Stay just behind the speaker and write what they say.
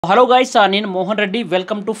Hello guys, నేను Mohan Reddy.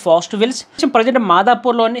 Welcome to fast wheels. Present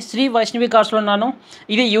మాదాపూర్లోని Shri Vaishnavi కార్స్లో ఉన్నాను.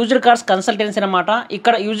 ఇది యూజర్ కార్స్ కన్సల్టెన్సీ అనమాట.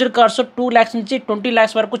 ఇక్కడ యూజర్ కార్స్ 2 lakhs నుంచి 20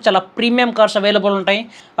 lakhs వరకు చాలా ప్రీమియం కార్స్ అవైలబుల్ ఉంటాయి.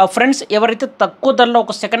 ఫ్రెండ్స్, ఎవరైతే తక్కువ ధరలో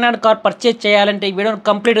ఒక సెకండ్ హ్యాండ్ కార్ పర్చేజ్ చేయాలంటే ఈ వీడియోని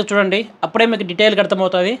కంప్లీట్గా చూడండి, అప్పుడే మీకు డీటెయిల్గా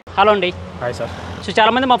అర్థమవుతుంది. హలో అండి. Hi sir. సో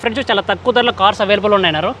చాలామంది మా ఫ్రెండ్స్ చాలా తక్కువ ధరలో కార్స్ అవైలబుల్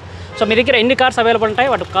ఉన్నాయన్నారు. సో మీ దగ్గర ఎన్ని కార్స్ అవైలబుల్ ఉంటాయి,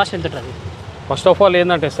 వాటి కాస్ట్ ఎంత ఉంటుంది? ఫస్ట్ ఆఫ్ ఆల్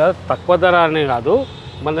ఏంటంటే సార్, తక్కువ ధర అనే కాదు,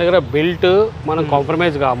 మన దగ్గర బిల్ట్ మనం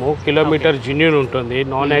కాంప్రమైజ్ కాము. కిలోమీటర్ జెన్యూన్ ఉంటుంది,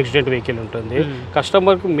 నాన్ యాక్సిడెంట్ వెహికల్ ఉంటుంది.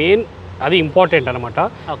 కస్టమర్కి మెయిన్ అది ఇంపార్టెంట్ అనమాట.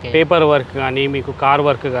 పేపర్ వర్క్ కానీ మీకు కార్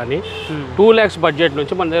వర్క్ కానీ 2 lakhs బడ్జెట్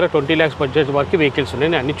నుంచి మన దగ్గర 20 lakhs బడ్జెట్ వరకు వెహికల్స్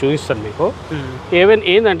ఉన్నాయి. నేను అన్ని చూపిస్తాను మీకు. ఈవెన్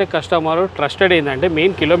ఏంటంటే కస్టమర్ ట్రస్టెడ్ ఏంటంటే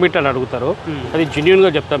మెయిన్ కిలోమీటర్ అడుగుతారు, అది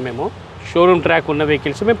జెన్యూన్గా చెప్తాం. మేము షోరూమ్ ట్రాక్ ఉన్న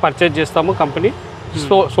వెహికల్స్ మేము పర్చేజ్ చేస్తాము, కంపెనీ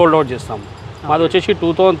సోల్డ్ అవుట్ చేస్తాము. మాది వచ్చేసి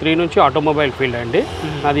 2003 నుంచి ఆటోమొబైల్ ఫీల్డ్ అండి.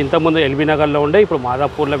 అది ఇంతకుముందు ఎల్బీ నగర్లో ఉండే, ఇప్పుడు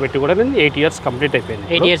మాదాపూర్లో పెట్టి కూడా నేను 8 years కంప్లీట్ అయిపోయింది.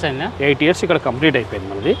 8 years ఇక్కడ కంప్లీట్ అయిపోయింది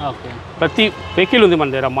మనది. ప్రతి వెహికల్ ఉంది మన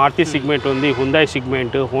దగ్గర. మారుతి సిగ్మెంట్ ఉంది, హుందాయ్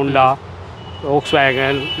సిగ్మెంట్, హోండా, వోక్స్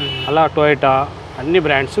వ్యాగన్, అలా టొయోటా, అన్ని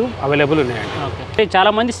బ్రాండ్స్ అవైలబుల్ ఉన్నాయండి.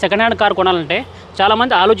 చాలామంది సెకండ్ హ్యాండ్ కార్ కొనాలంటే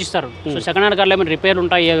చాలామంది ఆలోచిస్తారు. సో సెకండ్ హ్యాండ్ కార్లో ఏమైనా రిపేర్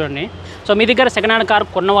ఉంటాయి ఏదండి. సో మీ దగ్గర సెకండ్ హ్యాండ్ కార్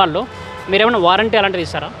కొన్న వాళ్ళు మీరు ఏమైనా వారంటీ అలాంటిది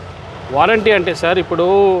ఇస్తారా? వారంటీ అంటే సార్, ఇప్పుడు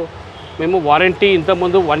మేము వారంటీ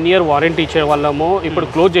ఇంతకుముందు 1 year వారంటీ ఇచ్చే వాళ్ళము, ఇప్పుడు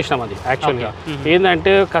క్లోజ్ చేసినాం. అది యాక్చువల్గా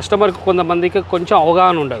ఏంటంటే కస్టమర్కి కొంతమందికి కొంచెం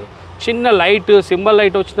అవగాహన ఉండదు. చిన్న లైట్ సింబల్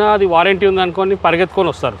లైట్ వచ్చినా అది వారంటీ ఉందనుకొని పరిగెత్తుకొని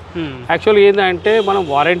వస్తారు. యాక్చువల్గా ఏంటంటే మనం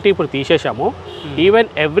వారంటీ ఇప్పుడు తీసేసాము. ఈవెన్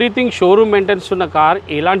ఎవ్రీథింగ్ షోరూమ్ మెయింటెనెన్స్ ఉన్న కార్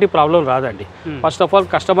ఎలాంటి ప్రాబ్లం రాదండి. ఫస్ట్ ఆఫ్ ఆల్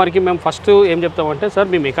కస్టమర్కి మేము ఫస్ట్ ఏం చెప్తామంటే, సార్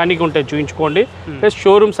మీ మెకానిక్ ఉంటే చూపించుకోండి, ప్లస్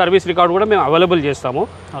షోరూమ్ సర్వీస్ రికార్డు కూడా మేము అవైలబుల్ చేస్తాము.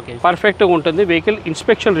 పర్ఫెక్ట్గా ఉంటుంది. వెహికల్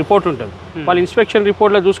ఇన్స్పెక్షన్ రిపోర్ట్ ఉంటుంది. వాళ్ళు ఇన్స్పెక్షన్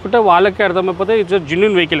రిపోర్ట్లో చూసుకుంటే వాళ్ళకి అర్థమైపోతే ఇట్స్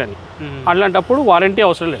జెన్యూన్ వెహికల్ అని. అలాంటప్పుడు వారంటీ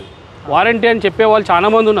అవసరం లేదు. వారంటీ అని చెప్పే వాళ్ళు చాలా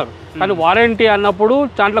మంది ఉన్నారు, కానీ వారంటీ అన్నప్పుడు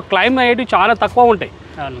దాంట్లో క్లైమ్ అయ్యేవి చాలా తక్కువ ఉంటాయి.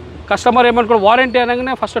 కస్టమర్ ఏమనుకోడు, వారంటీ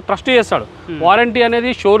అనగానే ఫస్ట్ ట్రస్ట్ చేస్తాడు. వారంటీ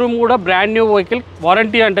అనేది షోరూమ్ కూడా బ్రాండ్ న్యూ వెహికల్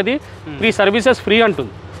వారంటీ అంటది 3 services ఫ్రీ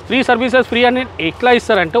అంటుంది. 3 services ఫ్రీ అని ఎట్లా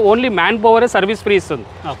ఇస్తారంటే, ఓన్లీ మ్యాన్ పవరే సర్వీస్ ఫ్రీ ఇస్తుంది.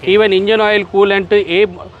 ఈవెన్ ఇంజన్ ఆయిల్, కూలెంట్, ఏ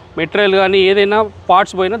మెటీరియల్ కానీ ఏదైనా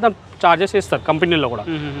పార్ట్స్ పోయినా దాని చార్జెస్ ఇస్తారు కంపెనీలో కూడా.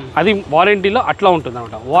 అది వారంటీలో అట్లా ఉంటుంది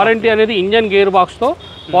అనమాట. వారంటీ అనేది ఇంజన్ గేర్ బాక్స్తో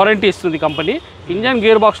వారంటీ ఇస్తుంది కంపెనీ. ఇంజన్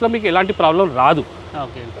గేర్ బాక్స్లో మీకు ఎలాంటి ప్రాబ్లం రాదు.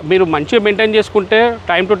 మీరు మంచిగా మెయింటైన్ చేసుకుంటే,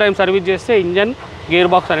 టైం టు టైం సర్వీస్ చేస్తే ఇంజన్ గేర్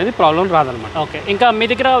బాక్స్ అనేది ప్రాబ్లం రాదనమాట. ఓకే. ఇంకా మీ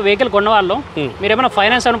దగ్గర వెహికల్ కొన్న వాళ్ళు మీరు ఏమైనా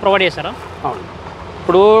ఫైనాన్స్ ఏమైనా ప్రొవైడ్ చేస్తారా? అవును.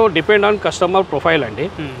 ఇప్పుడు డిపెండ్ ఆన్ కస్టమర్ ప్రొఫైల్ అండి.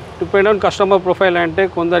 డిపెండ్ ఆన్ కస్టమర్ ప్రొఫైల్ అంటే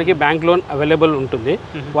కొందరికి బ్యాంక్ లోన్ అవైలబుల్ ఉంటుంది,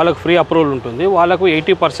 వాళ్ళకు ఫ్రీ అప్రూవల్ ఉంటుంది. వాళ్ళకు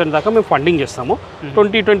 80% దాకా మేము ఫండింగ్ చేస్తాము.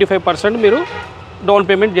 20-25% మీరు డౌన్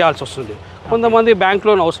పేమెంట్ చేయాల్సి వస్తుంది. కొంతమంది బ్యాంక్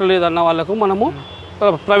లోన్ అవసరం లేదన్న వాళ్ళకు మనము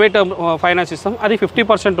ప్రైవేట్ ఫైనాన్స్ ఇస్తాం. అది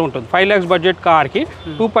 50% ఉంటుంది. 5 lakhs బడ్జెట్ కార్కి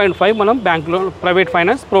 2.5 మనం bank loan private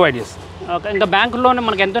finance provide చేస్తాం. ఓకే. ఇంకా బ్యాంక్ లోన్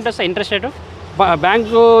మనకి ఎంత ఉంటుంది ఇంట్రెస్ట్ రేటు?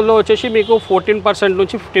 బ్యాంకులో వచ్చేసి మీకు 14%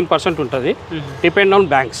 నుంచి 15% ఉంటుంది, డిపెండ్ ఆన్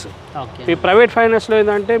బ్యాంక్స్. ఈ ప్రైవేట్ ఫైనాన్స్లో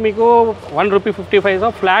ఏంటంటే మీకు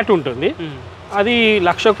 ₹1.50 ఫ్లాట్ ఉంటుంది. అది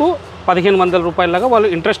లక్షకు 1,500 రూపాయలలాగా వాళ్ళు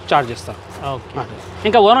ఇంట్రెస్ట్ ఛార్జ్ చేస్తారు. ఓకే.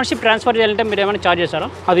 ఇంకా ఓనర్షిప్ ట్రాన్స్ఫర్ చేయాలంటే మీరు ఏమైనా ఛార్జ్ చేస్తారా?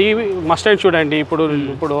 అది మస్ట్ అండ్ చూడండి.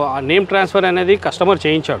 ఇప్పుడు ఆ నేమ్ ట్రాన్స్ఫర్ అనేది కస్టమర్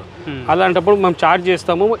చేయించాడు, అలాంటప్పుడు మేము ఛార్జ్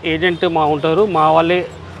చేస్తాము. ఏజెంట్ మా ఉంటారు, మా వాళ్ళే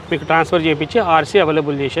మీకు ట్రాన్స్ఫర్ చేయించి ఆర్సీ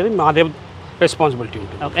అవైలబుల్ చేసేది మాదే రెస్పాన్సిబిలిటీ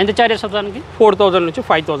ఉంటుంది. ఎంత ఛార్జ్ చేస్తాం దానికి? 4,000 నుంచి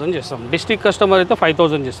 5,000 చేస్తాము. డిస్ట్రిక్ట్ కస్టమర్ అయితే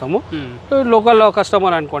 5,000 చేస్తాము. లోకల్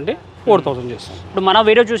కస్టమర్ అనుకోండి 4,000 చేస్తాం. ఇప్పుడు మన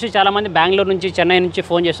వీడియో చూసి చాలామంది బెంగళూరు నుంచి, చెన్నై నుంచి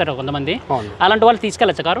ఫోన్ చేస్తారు కొంతమంది. అలాంటి వాళ్ళు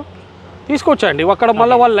తీసుకెళ్ళచ్చు కారు? తీసుకొచ్చండి. అక్కడ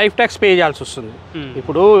మళ్ళీ వాళ్ళు లైఫ్ ట్యాక్స్ పే చేయాల్సి వస్తుంది.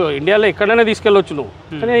 ఇప్పుడు ఇండియాలో ఎక్కడైనా తీసుకెళ్ళొచ్చు నువ్వు,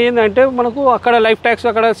 కానీ ఏంటంటే మనకు అక్కడ లైఫ్ ట్యాక్స్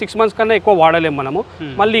అక్కడ 6 months కన్నా ఎక్కువ వాడలేము మనము.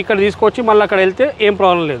 మళ్ళీ ఇక్కడ తీసుకొచ్చి మళ్ళీ అక్కడ వెళ్తే ఏం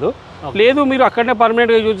ప్రాబ్లం లేదు. మీరు అక్కడనే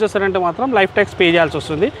పర్మనెంట్గా యూజ్ చేస్తారంటే మాత్రం లైఫ్ ట్యాక్స్ పే చేయాల్సి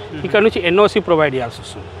వస్తుంది. ఇక్కడ నుంచి ఎన్ఓసి ప్రొవైడ్ చేయాల్సి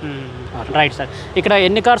వస్తుంది. Right sir. ఇక్కడ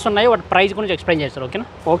ఎన్ని కార్స్ ఉన్నాయి, వాటి ప్రైస్ గురించి ఎక్స్ప్లెయిన్ చేస్తారు. ఓకేనా?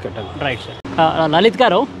 ఓకే. Right sir. లలిత్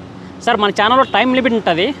గారు, సార్ మన ఛానల్లో టైం లిమిట్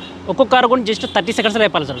ఉంటుంది. ఒక్కొక్క కారు గురించి జస్ట్ 30 seconds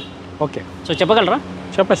అయిపోవాలి సార్. ఓకే. సో చెప్పగలరా?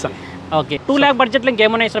 చెప్పేస్తాను. ఓకే. 2 lakh బడ్జెట్లో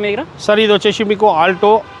ఇంకేమున్నాయి సార్ మీ దగ్గర? సార్ ఇది వచ్చేసి మీకు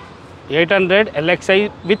Alto 800 LXI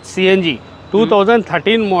with CNG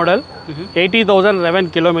 2013 model, 80,011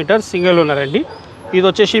 kilometers single owner అండి. ఇది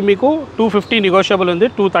వచ్చేసి మీకు 250 నెగోషియబుల్ ఉంది,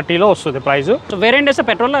 230లో వస్తుంది ప్రైస్. సో వేరియంట్ వేస్తే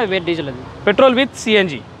పెట్రోల్ డీజిల్? అది petrol with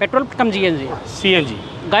CNG. Petrol come CNG.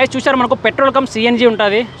 Guys చూసారు, మనకు పెట్రోల్ కమ్ సిఎన్జి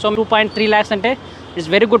ఉంటుంది. సో 2.3 lakhs అంటే ఇట్స్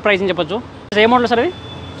వెరీ గుడ్ ప్రైస్ అని చెప్పొచ్చు. ఏ మోడల్ సార్ అది?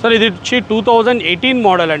 సార్ ఇది వచ్చి 2018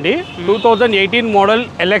 మోడల్ అండి. 2018 model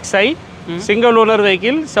LXI single owner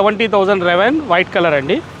vehicle, 70,011 white colour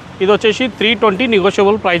అండి. ఇది వచ్చేసి 320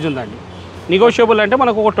 నెగోషియబుల్ ప్రైస్ ఉందండి. నెగోషియబుల్ అంటే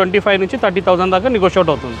మనకు ఒక 25 నుంచి 30,000 దాకా నెగోషియేట్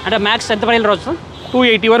అవుతుంది. అంటే మ్యాక్స్ ఎంత ప్రైస్ రావచ్చు?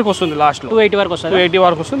 280 వరకు వస్తుంది. లాస్ట్లో 280 వరకు వస్తుంది. 280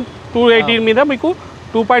 వరకు వస్తుంది. 280 మీద మీకు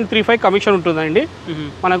 2.35 కమిషన్ ఉంటుందండి.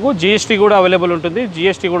 మనకు జిఎస్టీ కూడా అవైలబుల్ ఉంటుంది,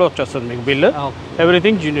 జిఎస్టీ కూడా వచ్చేస్తుంది మీకు bill.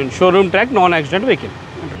 Everything genuine, showroom track, non accident vehicle.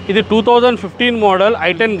 ఇది 2015 model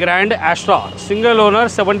i10 grand ఆస్ట్రా, single owner,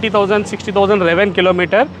 70,000 60,000 రెవెన్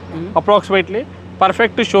kilometre approximately.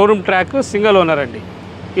 Perfect showroom track, single owner అండి.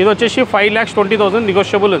 ఇది వచ్చేసి 5,20,000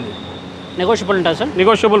 నెగోషియబుల్ ఉంది. నెగోషియబుల్ ఉంటుంది సార్?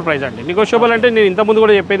 నెగోషియబుల్ ప్రైస్ అండి. నెగోషియబుల్ అంటే నేను ఇంతకుముందు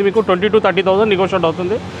కూడా చెప్పేది మీకు 20,000 to 30,000 నెగోషియేట్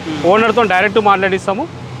అవుతుంది. ఓనర్తో డైరెక్ట్ మాట్లాడిస్తాము.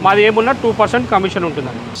 మాది ఏమున్నా 2% కమిషన్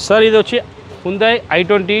ఉంటుందండి. సార్ ఇది వచ్చి Hyundai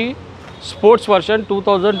i20 sports version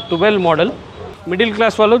 2012 model. Middle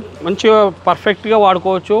class వాళ్ళు మంచిగా పర్ఫెక్ట్గా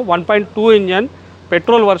వాడుకోవచ్చు. 1.2 ఇంజన్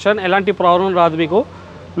పెట్రోల్ వర్షన్, ఎలాంటి ప్రాబ్లం రాదు మీకు.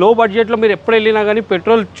 లో బడ్జెట్లో మీరు ఎప్పుడు వెళ్ళినా కానీ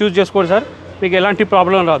పెట్రోల్ చూస్ చేసుకోండి సార్, మీకు ఎలాంటి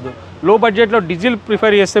ప్రాబ్లం రాదు. లో బడ్జెట్లో డీజిల్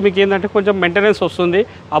ప్రిఫర్ చేస్తే మీకు ఏంటంటే కొంచెం మెయింటెనెన్స్ వస్తుంది.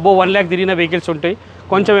 అబోవ్ 1 lakh తిరిగిన వెహికల్స్ ఉంటాయి,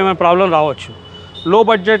 కొంచెం ఏమైనా ప్రాబ్లం రావచ్చు. లో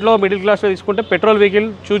బడ్జెట్లో మిడిల్ క్లాస్లో తీసుకుంటే పెట్రోల్ వెహికల్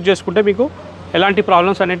చూస్ చేసుకుంటే మీకు ఎలాంటి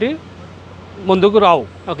ప్రాబ్లమ్స్ అనేవి ముందుకు రావు.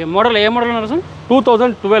 ఓకే, మోడల్ ఏ మోడల్ ఉన్నారు sir?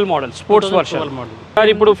 2012 model sports version model. Sir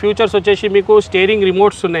ఇప్పుడు ఫ్యూచర్స్ వచ్చేసి మీకు స్టీరింగ్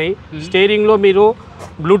రిమోట్స్ ఉన్నాయి. స్టీరింగ్లో మీరు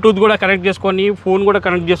బ్లూటూత్ కూడా కనెక్ట్ చేసుకొని ఫోన్ కూడా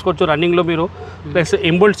కనెక్ట్ చేసుకోవచ్చు రన్నింగ్లో మీరు. ప్లస్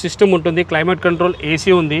ఇంబుల్ట్ సిస్టమ్ ఉంటుంది, క్లైమేట్ కంట్రోల్,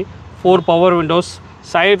 ఏసీ ఉంది, 4 power Windows,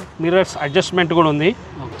 side mirrors adjustment కూడా ఉంది.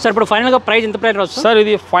 సార్ ఇప్పుడు ఫైనల్గా ప్రైస్ ఎంత ప్రైస్ వస్తుంది సార్?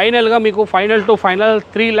 ఇది ఫైనల్గా మీకు ఫైనల్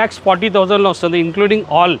 3,40,000లో వస్తుంది ఇంక్లూడింగ్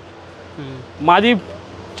ఆల్. మాది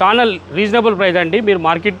చాలా రీజనబుల్ ప్రైస్ అండి. మీరు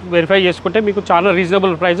మార్కెట్ వెరిఫై చేసుకుంటే మీకు చాలా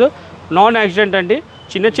రీజనబుల్ ప్రైస్. నాన్ యాక్సిడెంట్ అండి,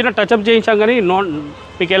 చిన్న చిన్న టచ్అప్ చేయించాం కానీ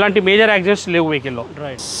మీకు ఎలాంటి మేజర్ యాక్సిడెంట్స్ లేవు వెహికల్లో.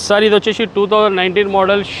 సార్ ఇది వచ్చేసి 2019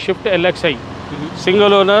 model shift LXi,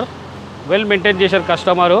 single owner, well maintain చేశారు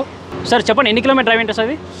కస్టమరు. సార్ చెప్పండి ఎన్ని కిలోమీటర్ డ్రైవ్ ఉంటుంది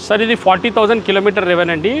సార్? సార్ ఇది 40,000 కిలోమీటర్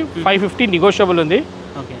రెవెన్ అండి. 550 నెగోషియబుల్ ఉంది.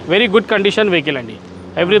 వెరీ గుడ్ కండిషన్ వెహికల్ అండి.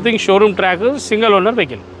 Everything showroom track, single owner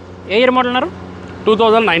vehicle. ఏ ఇయర్ మోడల్ అన్నారు?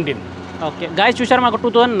 2019. ఓకే గాయస్, చూసారు మాకు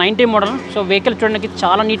 2019 మోడల్. సో వెహికల్ చూడడానికి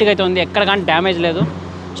చాలా నీట్గా అయితే ఉంది, ఎక్కడ కానీ డ్యామేజ్ లేదు.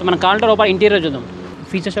 సో మనం కావాలంటే లోపల ఇంటీరియర్ చూద్దాం.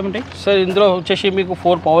 ఫీచర్స్ ఏముంటాయి సార్? ఇందులో వచ్చేసి మీకు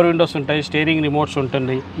 4 పవర్ విండోస్ ఉంటాయి, స్టీరింగ్ రిమోట్స్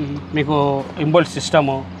ఉంటుంది, మీకు ఇంబుల్ట్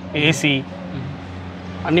సిస్టము, ఏసీ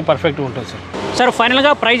అన్నీ పర్ఫెక్ట్గా ఉంటుంది సార్. సార్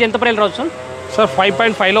ఫైనల్గా ప్రైస్ ఎంత ప్రైస్ రావచ్చు సార్? సార్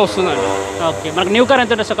 5.5లో వస్తుందండి. ఓకే, మనకు న్యూ కార్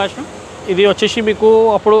ఎంత ఉంటుంది సార్ కాస్ట్? ఇది వచ్చేసి మీకు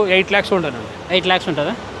అప్పుడు 8 lakhs ఉంటుందండి. 8 lakhs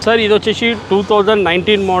ఉంటుందా సార్? ఇది వచ్చేసి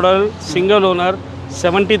 2019 మోడల్, సింగిల్ ఓనర్,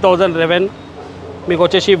 70,000 రెవెన్. మీకు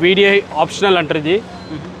వచ్చేసి VDI ఆప్షనల్ అంటారు ఇది.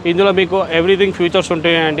 ఇందులో మీకు ఎవ్రీథింగ్ ఫ్యూచర్స్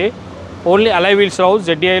ఉంటాయండి. ఓన్లీ అలై వీల్స్ రావు.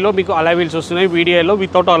 ZDIలో మీకు అలై వీల్స్ వస్తున్నాయి, VDIలో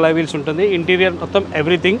వితౌట్ అలై వీల్స్ ఉంటుంది. ఇంటీరియర్ మొత్తం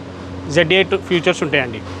ఎవ్రీథింగ్ ZDI ఫ్యూచర్స్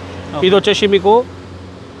ఉంటాయండి. ఇది వచ్చేసి మీకు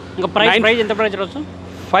ఇంకా ప్రైస్ ఎంత ప్రైస్ రావచ్చు?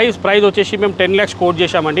 ప్రైస్ వచ్చేసి మేము 10 lakhs కోట్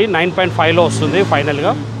చేసామండి. 9.5లో వస్తుంది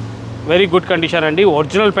ఫైనల్గా. వెరీ గుడ్ కండిషన్ అండి,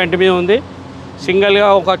 ఒరిజినల్ పెయింట్ మీద ఉంది. సింగిల్గా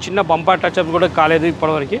ఒక చిన్న బంపర్ టచ్అప్ కూడా కాలేదు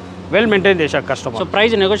ఇప్పటివరకు. వెల్ మెయింటైన్ చేశారు కస్టమర్. సో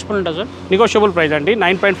ప్రైస్ నెగోషియబుల్ ఉంటుంది సార్? నెగోషియబుల్ ప్రైస్ అండి.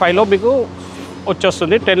 9.5లో మీకు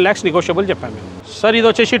వచ్చేస్తుంది. 10 lakhs నెగోషియబుల్ చెప్పాము మేము. సార్ ఇది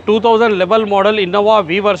వచ్చేసి 2011 model Innova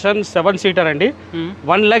V version 7 seater అండి.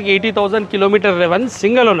 1,80,000 కిలోమీటర్ రెవెన్,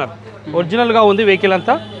 సింగిల్ ఓనర్. ఒరిజినల్గా ఉంది వెహికల్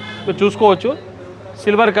అంతా, మీరు చూసుకోవచ్చు.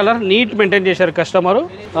 సిల్వర్ కలర్, నీట్ మెయింటైన్ చేశారు కస్టమరు.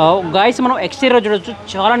 గాయస్ మనం ఎక్స్టీరియర్ చూడొచ్చు,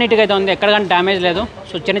 చాలా నీట్గా అయితే ఉంది, ఎక్కడ కానీ డ్యామేజ్ లేదు.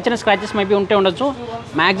 సో చిన్న చిన్న స్క్రాచెస్ మైపీ ఉంటే ఉండొచ్చు.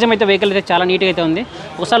 మ్యాక్సిమం అయితే వెహికల్ అయితే చాలా నీట్గా అయితే ఉంది.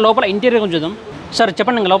 ఒకసారి లోపల ఇంటీరియర్ చూద్దాం. సార్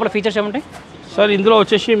చెప్పండి ఇంకా లోపల ఫీచర్స్ ఏముంటాయి? సార్ ఇందులో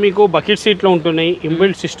వచ్చేసి మీకు బకెట్ సీట్లు ఉంటున్నాయి,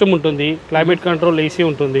 ఇన్బిల్ట్ సిస్టమ్ ఉంటుంది, క్లైమేట్ కంట్రోల్ ఏసీ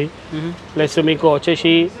ఉంటుంది. ప్లస్ మీకు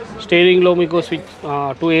వచ్చేసి స్టీరింగ్లో మీకు స్విచ్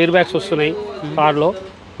 2 ఎయిర్ బ్యాగ్స్ వస్తున్నాయి కార్లో.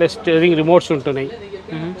 ప్లస్ స్టీరింగ్ రిమోట్స్ ఉంటున్నాయి,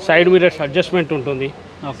 సైడ్ మిరర్స్ అడ్జస్ట్మెంట్ ఉంటుంది.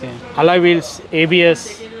 ఓకే, అలా వీల్స్, ABS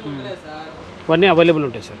ఇవన్నీ అవైలబుల్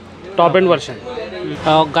ఉంటాయి sir. Top end version.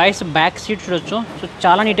 Guys back seat చూడొచ్చు, సో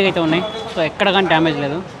చాలా నీట్గా అయితే ఉన్నాయి, సో ఎక్కడ కానీ డ్యామేజ్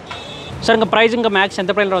లేదు. సార్ ఇంకా ప్రైస్ ఇంకా మ్యాక్స్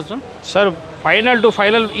ఎంత ప్రైస్ రావచ్చు సార్?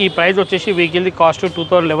 ఫైనల్ ఈ ప్రైస్ వచ్చేసి వెహికల్ది కాస్ట్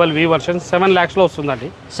 2011 V వర్షన్ 7 lakhsలో వస్తుందండి.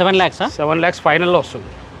 7 lakhs? 7 lakhs ఫైనల్లో వస్తుంది.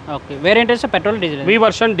 Okay, వేరేంటి sir? Petrol, diesel? V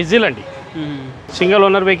version diesel అండి. Single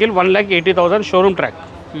owner vehicle, 1,80,000 showroom track.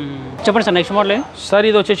 చెప్పండి సార్ నెక్స్ట్ మోడల్. సార్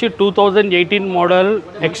ఇది వచ్చేసి 2018 మోడల్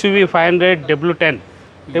XUV 500 W10.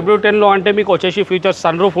 W10లో అంటే మీకు వచ్చేసి ఫ్యూచర్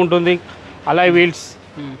సన్ రూఫ్ ఉంటుంది, అలాయ్ వీల్స్.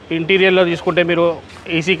 ఇంటీరియర్లో తీసుకుంటే మీరు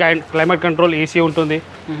ఏసీ క్లైమేట్ కంట్రోల్ ఏసీ ఉంటుంది,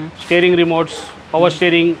 steering remotes, power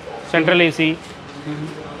steering, central AC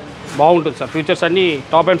బాగుంటుంది సార్. ఫీచర్స్ అన్నీ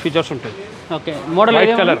టాప్ అండ్ ఫీచర్స్ ఉంటుంది. Okay, model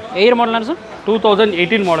white colour. ఏ ఇయర్ మోడల్ సార్?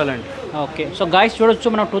 2018 మోడల్ అండి. ఓకే, సో గాయస్ చూడొచ్చు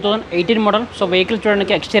మనం 2018 మోడల్. సో వెహికల్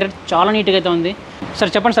చూడడానికి ఎక్స్టీరియర్ చాలా నీట్గా అయితే ఉంది. సార్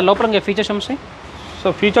చెప్పండి సార్ లోపల ఇంకా ఫీచర్స్ ఏమొస్తాయి? సో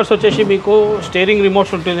ఫీచర్స్ వచ్చేసి మీకు స్టీరింగ్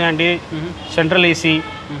రిమోట్స్ ఉంటుంది అండి, central AC,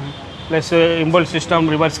 plus ఇంబుల్ట్ system,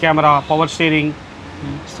 reverse camera, power steering,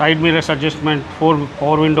 side mirrors adjustment, 4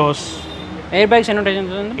 power Windows. Air bags ఎన్ని ఉంటాయి?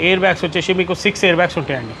 ఎయిర్ బ్యాగ్స్ వచ్చేసి మీకు 6 ఎయిర్ బ్యాగ్స్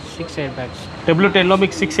ఉంటాయండి. 6 ఎయిర్ బ్యాగ్స్. W10లో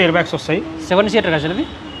మీకు 6 ఎయిర్ బ్యాగ్స్ వస్తాయి. 7 సీటర్ కదా సార్ ఇది?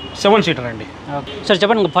 7 సీటర్ అండి. సార్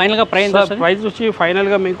చెప్పండి ఇంకా ఫైనల్గా ప్రైస్ వచ్చి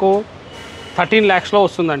ఫైనల్గా మీకు 13 lakhsలో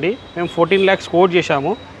వస్తుందండి. మేము 14 lakhs కోట్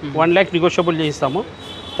చేశాము, 1 lakh నెగోషియబుల్ చేయిస్తాము.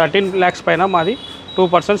 13 lakhs పైన మాది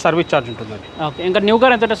 2% సర్వీస్ ఛార్జ్ ఉంటుందండి. ఓకే, ఇంకా న్యూ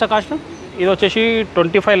కార్ ఎంత ఉంటుంది సార్ కాస్ట్? ఇది వచ్చేసి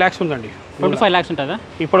 25 lakhs ఉందండి. 25 lakhs ఉంటుందా?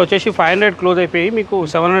 ఇప్పుడు వచ్చేసి 500 క్లోజ్ అయిపోయి మీకు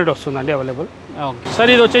 700 వస్తుందండి అవైలబుల్. ఓకే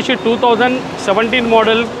సార్ ఇది వచ్చేసి 2017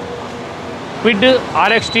 మోడల్ క్విడ్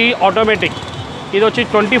RXT ఆటోమేటిక్. ఇది వచ్చి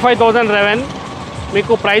 25,000 రెవెన్.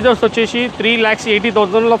 మీకు ప్రైజెస్ వచ్చేసి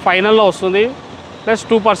 3,80,000లో ఫైనల్లో వస్తుంది, plus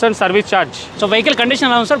 2% service charge. So vehicle condition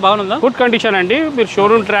ఎలా ఉంది సార్? బాగుందా? గుడ్ కండిషన్ అండి. మీరు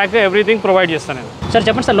షోరూమ్ ట్రాక్ ఎవ్రీథింగ్ ప్రొవైడ్ చేస్తాను నేను. సార్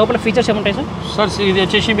చెప్పండి సార్, లోపల ఫీచర్స్ ఏముంటాయి సార్? సార్ ఇది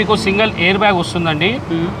వచ్చేసి మీకు సింగిల్ ఎయిర్ బ్యాగ్ వస్తుందండి,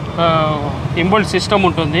 ఇంబుల్ట్ సిస్టమ్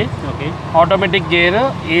ఉంటుంది, okay, automatic gear,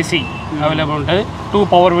 AC available ఉంటుంది, 2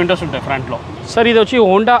 పవర్ విండోస్ ఉంటాయి ఫ్రంట్లో. సార్ ఇది వచ్చి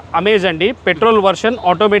హోండా అమేజ్ అండి, petrol version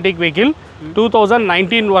automatic vehicle,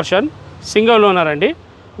 2019 version, single owner అండి.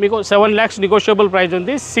 మీకు 7 lakhs నెగోషియబుల్ ప్రైస్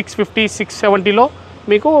ఉంది. 650, 670లో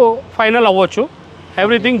మీకు ఫైనల్ అవ్వచ్చు.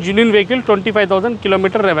 Everything genuine vehicle, 25,000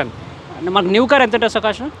 kilometre రెవెన్. మనకు న్యూ కార్ ఎంత ఉంటుంది సార్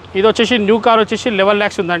కాస్ట్? ఇది వచ్చేసి న్యూ కార్ వచ్చేసి 11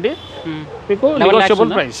 lakhs ఉందండి. మీకు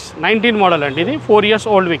నెగోషియబుల్ ప్రైస్. 19 మోడల్ అండి, ఇది 4 years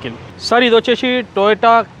ఓల్డ్ వెహికల్. సార్ ఇది వచ్చేసి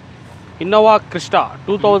Toyota Innova Crysta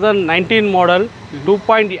 2019 model,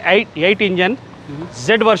 2.8 engine,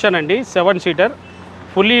 Z version అండి, 7 seater,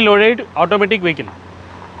 fully loaded automatic vehicle.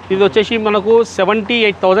 ఇది వచ్చేసి మనకు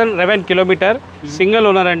 78,000 రెవెన్ కిలోమీటర్, సింగిల్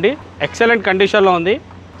ఓనర్ అండి, ఎక్సలెంట్ కండిషన్లో ఉంది,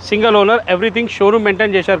 single owner, everything showroom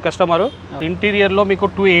maintain చేశారు కస్టమరు. ఇంటీరియర్లో మీకు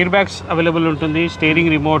 2 ఎయిర్ బ్యాగ్స్ అవైలబుల్ ఉంటుంది,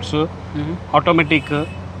 steering remotes, automatic,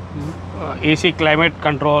 AC climate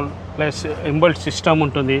control, plus ఇంబుల్ట్ system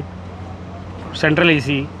ఉంటుంది, central AC,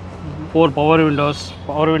 4 power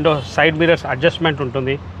Windows, side mirrors adjustment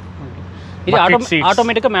ఉంటుంది. ఇది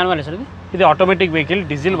ఆటోమేటిక్ మాన్యువల్ సార్? ఇది ఆటోమేటిక్ వెహికల్,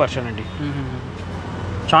 డీజిల్ వర్షన్ అండి.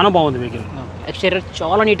 చాలా బాగుంది వెహికల్. ఎక్స్టీరియర్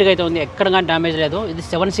చాలా నీట్గా అయితే ఉంది, ఎక్కడ కానీ డ్యామేజ్ లేదు. ఇది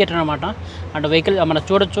 7 seater అనమాట. అంటే వెహికల్ మనం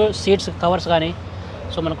చూడొచ్చు, సీట్స్ కవర్స్ కానీ,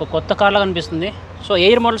 సో మనకు కొత్త కార్లా కనిపిస్తుంది. సో ఏ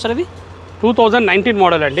ఇయర్ మోడల్ సార్ ఇది? 2019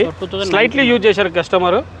 మోడల్ అండి, స్లైట్లీ యూజ్ చేశారు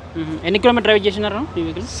కస్టమర్. ఎన్ని కిలోమీటర్ డ్రైవ్ చేసినారు ఈ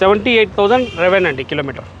వెహికల్? 78,000 రెవెన్ అండి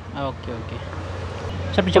కిలోమీటర్. ఓకే ఓకే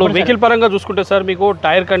సార్ ఇప్పుడు వెహికల్ పరంగా చూసుకుంటే సార్ మీకు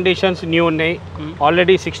టైర్ కండిషన్స్ న్యూ ఉన్నాయి.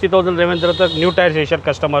 ఆల్రెడీ 60,000 రెవెన్ తర్వాత న్యూ టైర్స్ వేశారు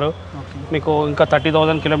కస్టమరు. మీకు ఇంకా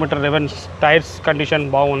 30,000 కిలోమీటర్ రెవెన్ టైర్స్ కండిషన్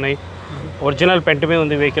బాగున్నాయి. ఒరిజినల్ పెంటమే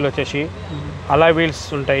ఉంది వెహికల్ వచ్చేసి. అలాయ్ వీల్స్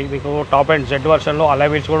ఉంటాయి మీకు, top and Z వర్షన్లో alloy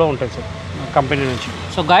wheels కూడా ఉంటాయి సార్ కంపెనీ నుంచి.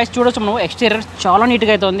 సో గాయస్ చూడొచ్చు మనం, ఎక్స్టీరియర్ చాలా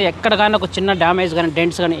నీట్గా అయితే ఉంది, ఎక్కడ కానీ ఒక చిన్న డ్యామేజ్ కానీ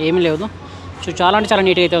డెంట్స్ కానీ ఏమీ లేదు. సో చాలా అంటే చాలా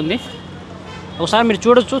నీట్గా అయితే ఉంది. ఒకసారి మీరు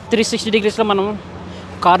చూడొచ్చు, 360 degreesలో మనం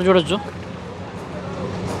కార్ చూడొచ్చు,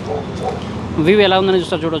 వ్యూ ఎలా ఉందని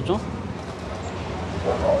చూస్తారు, చూడొచ్చు.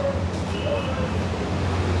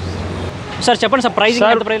 సార్ చెప్పండి సార్, ప్రైస్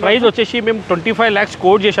ప్రైస్ వచ్చేసి మేము 25 lakhs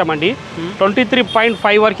కోట్ చేశామండి,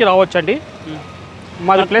 23.5 వరకు రావచ్చు అండి.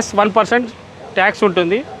 మాది ప్లస్ 1% ట్యాక్స్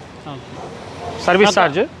ఉంటుంది, సర్వీస్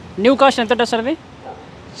ఛార్జ్. న్యూ కాస్ట్ ఎంత ఉంటుంది సార్ అది?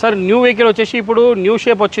 సార్ న్యూ వెహికల్ వచ్చేసి ఇప్పుడు న్యూ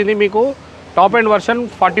షేప్ వచ్చింది మీకు, టాప్ అండ్ వర్షన్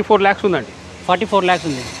 44 lakhs ఉందండి. 44 lakhs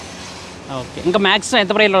ఉంది. ఓకే, ఇంకా మ్యాక్స్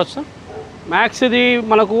ఎంత ప్రైస్లో వస్తుంది? మ్యాక్స్ ఇది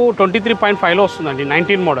మనకు 23.5లో వస్తుందండి,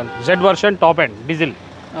 19 model, Z version, top and diesel.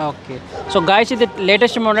 Okay, so guys ఇది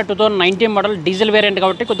latest model, 2019 model, diesel variant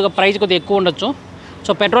కాబట్టి కొద్దిగా ప్రైస్ కొద్దిగా ఎక్కువ ఉండొచ్చు.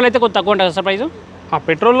 సో పెట్రోల్ అయితే కొద్దిగా తక్కువ ఉంటుంది సార్ ప్రైస్?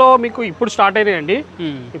 పెట్రోల్లో మీకు ఇప్పుడు స్టార్ట్ అయినాయండి,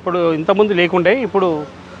 ఇప్పుడు ఇంతకుముందు లేకుండే, ఇప్పుడు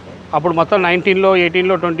అప్పుడు మొత్తం 19లో,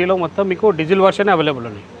 18లో, 20లో మొత్తం మీకు డీజిల్ వర్షన్ అవైలబుల్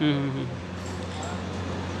ఉంది.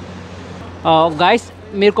 గాయస్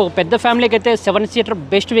మీకు ఒక పెద్ద ఫ్యామిలీకి అయితే 7 seater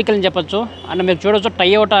బెస్ట్ వెహికల్ అని చెప్పొచ్చు. అండ్ మీరు చూడొచ్చు,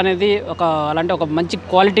 టయోటా అనేది ఒక అలాంటి ఒక మంచి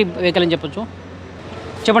క్వాలిటీ వెహికల్ అని చెప్పొచ్చు.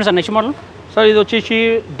 చెప్పండి సార్ నెక్స్ట్ మోడల్. సార్ ఇది వచ్చేసి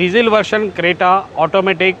diesel version Creta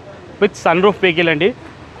automatic with sun roof vehicle అండి,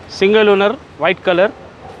 సింగిల్ ఓనర్, వైట్ కలర్.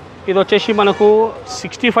 ఇది వచ్చేసి మనకు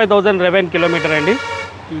 65,000 రెవెన్ కిలోమీటర్ అండి,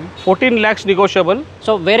 14 lakhs నెగోషియబుల్.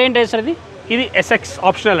 సో వేరియంట్ ఏ సార్ ఇది? ఇది SX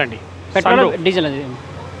ఆప్షనల్ అండి, పెట్రోల్ డీజిల్? అది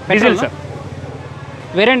diesel sir.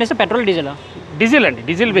 Variant sir petrol diesel? Diesel అండి,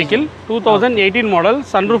 diesel vehicle, 2018 model,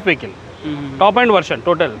 sun roof vehicle, top end version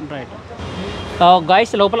total. Right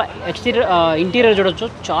guys లోపల ఇంటీరియర్ చూడొచ్చు,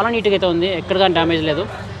 చాలా నీట్గా అయితే ఉంది, ఎక్కడ కానీ డ్యామేజ్ లేదు.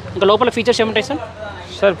 ఇంకా లోపల ఫీచర్స్ ఏముంటాయి సార్?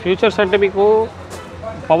 సార్ ఫ్యూచర్స్ అంటే మీకు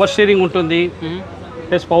పవర్ స్టీరింగ్ ఉంటుంది,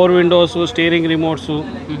 plus power Windows, steering remotes,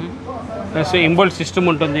 plus ఇంబుల్ట్ system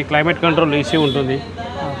ఉంటుంది, క్లైమేట్ కంట్రోల్ AC ఉంటుంది,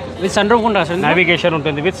 విత్ సన్ రూఫ్ ఉంటుంది సార్, నావిగేషన్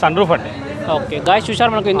ఉంటుంది విత్ సన్ రూఫ్ అండి. ఓకే గాయస్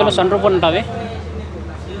చూసారు మనకు ఇందులో సన్ రూఫ్ ఉంటుంది.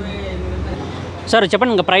 సార్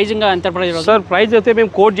చెప్పండి ఇంకా ప్రైస్, ఇంకా ఎంత ప్రైస్? సార్ ప్రైస్ అయితే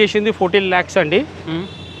మేము కోట్ చేసింది 14 lakhs అండి,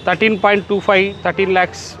 13.25, 13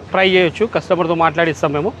 lakhs ట్రై చేయొచ్చు, కస్టమర్తో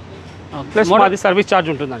మాట్లాడిస్తాం మేము. ప్లస్ మాది సర్వీస్ ఛార్జ్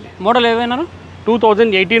ఉంటుందండి. మోడల్ ఏదైనా?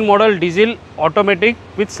 2018 model, diesel, automatic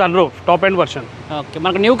with sun roof, top end version. Okay,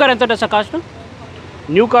 మనకు న్యూ కార్ ఎంత ఉంటుంది సార్ కాస్ట్?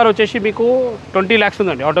 న్యూ కార్ వచ్చేసి మీకు 20 lakhs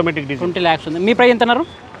ఉందండి, ఆటోమేటిక్ డీజిల్. 20 lakhs ఉంది. మీ ప్రైస్ ఎంత అన్నారు?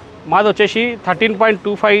 మాది వచ్చేసి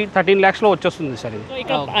 13.25 13 lakhsలో వచ్చేస్తుంది సార్ ఇది. సో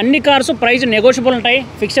ఇక్కడ అన్ని కార్స్ ప్రైస్ నెగోషియబుల్ ఉంటాయి,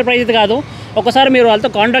 ఫిక్స్డ్ ప్రైస్ ఇది కాదు. ఒకసారి మీరు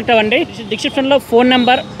వాళ్ళతో కాంటాక్ట్ అవ్వండి. డిస్క్రిప్షన్లో ఫోన్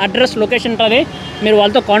నెంబర్, అడ్రస్, లొకేషన్ ఉంటుంది, మీరు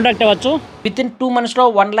వాళ్ళతో కాంటాక్ట్ అవ్వచ్చు. వితిన్ 2 monthsలో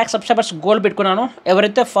 1 lakh సబ్స్క్రైబర్స్ గోల్ పెట్టుకున్నాను.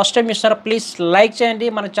 ఎవరైతే ఫస్ట్ టైం ఇస్తారో ప్లీజ్ లైక్ చేయండి,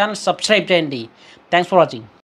 మన ఛానల్ సబ్స్క్రైబ్ చేయండి. Thanks for watching.